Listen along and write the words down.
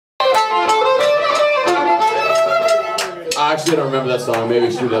Actually, I don't remember that song. Maybe I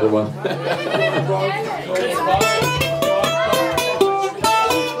should do the other one.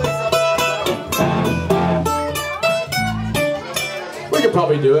 We could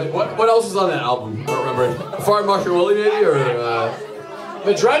probably do it. What else is on that album? I don't remember. Fire Marshal Willie, maybe, or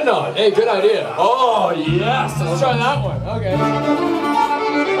the Dreadnought. Hey, good idea. Oh yes, let's try that one. Okay.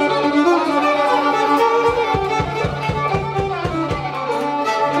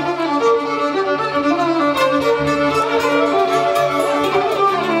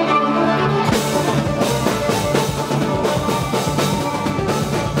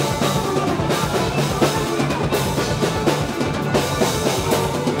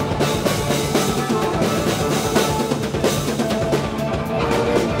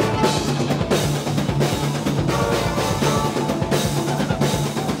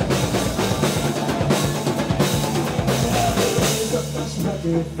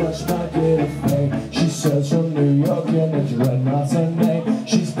 Fresh packet of fame. She sails from New York in the Dreadnoughts her name.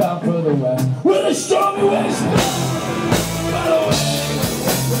 She's bound for the west with a stormy west.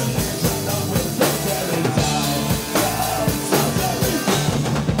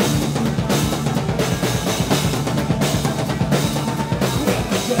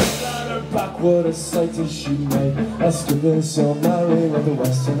 What a sight as she made. That's given so merry with the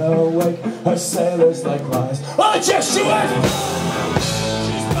west in her wake. Her sailors like lions on the chest she went.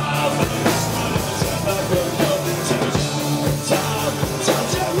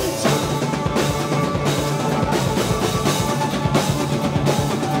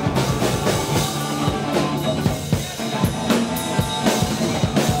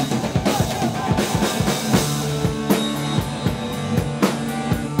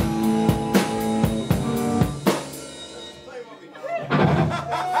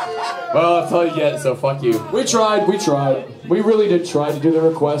 Well, that's all you get, so fuck you. We tried. We really did try to do the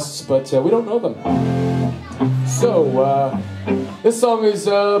requests, but we don't know them. So, this song is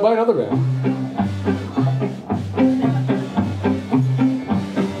by another band.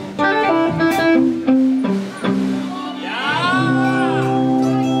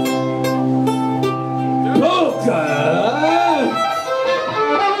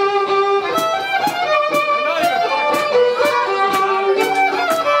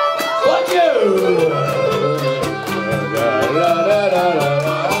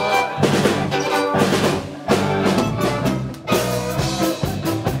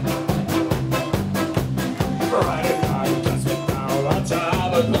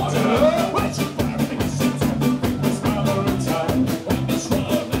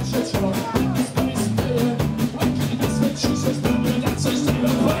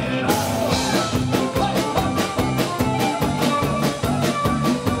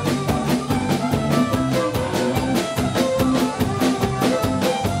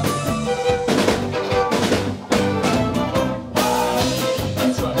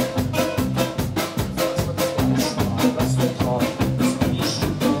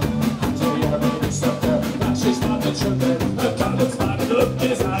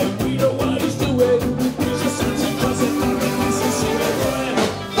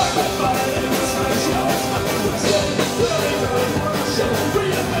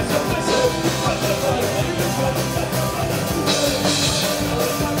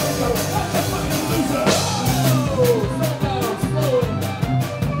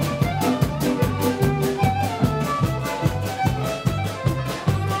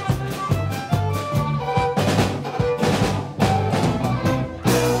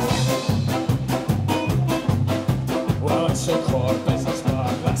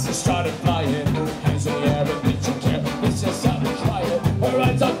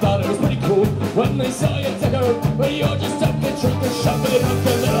 When they saw you take her, but you're just up the truck and shove it up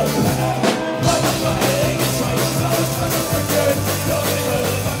the little like a flying, it's like flowers from the record. You're getting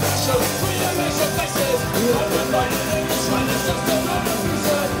rid of my show, we have facial faces. I've been fighting, trying to just a lot of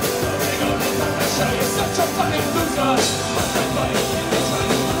reason. You're getting rid of my show, you're such a fucking loser.